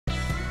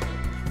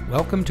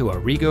Welcome to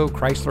Arrigo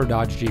Chrysler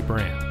Dodge Jeep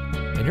Ram.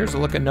 And here's a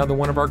look at another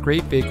one of our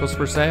great vehicles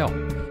for sale.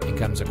 It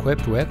comes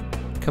equipped with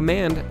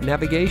command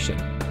navigation,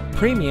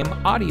 premium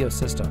audio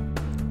system,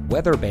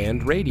 weather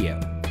band radio,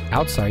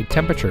 outside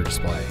temperature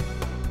display,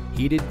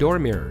 heated door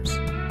mirrors,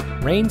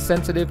 rain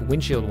sensitive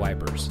windshield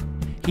wipers,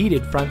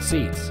 heated front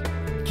seats,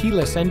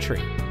 keyless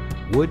entry,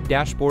 wood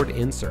dashboard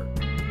insert,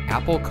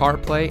 Apple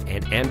CarPlay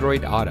and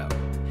Android Auto,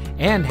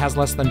 and has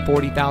less than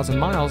 40,000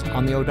 miles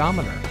on the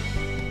odometer.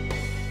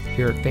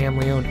 Here at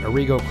family-owned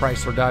Arrigo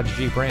Chrysler Dodge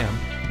Jeep Ram,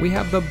 we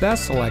have the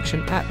best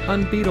selection at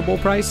unbeatable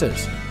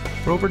prices.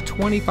 For over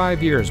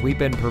 25 years, we've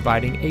been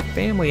providing a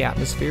family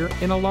atmosphere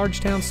in a large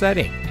town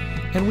setting,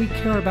 and we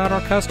care about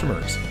our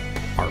customers.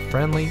 Our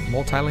friendly,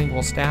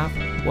 multilingual staff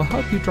will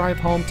help you drive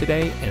home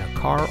today in a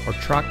car or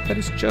truck that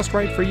is just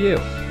right for you.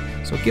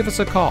 So give us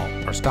a call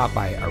or stop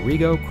by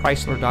Arrigo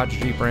Chrysler Dodge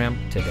Jeep Ram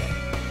today.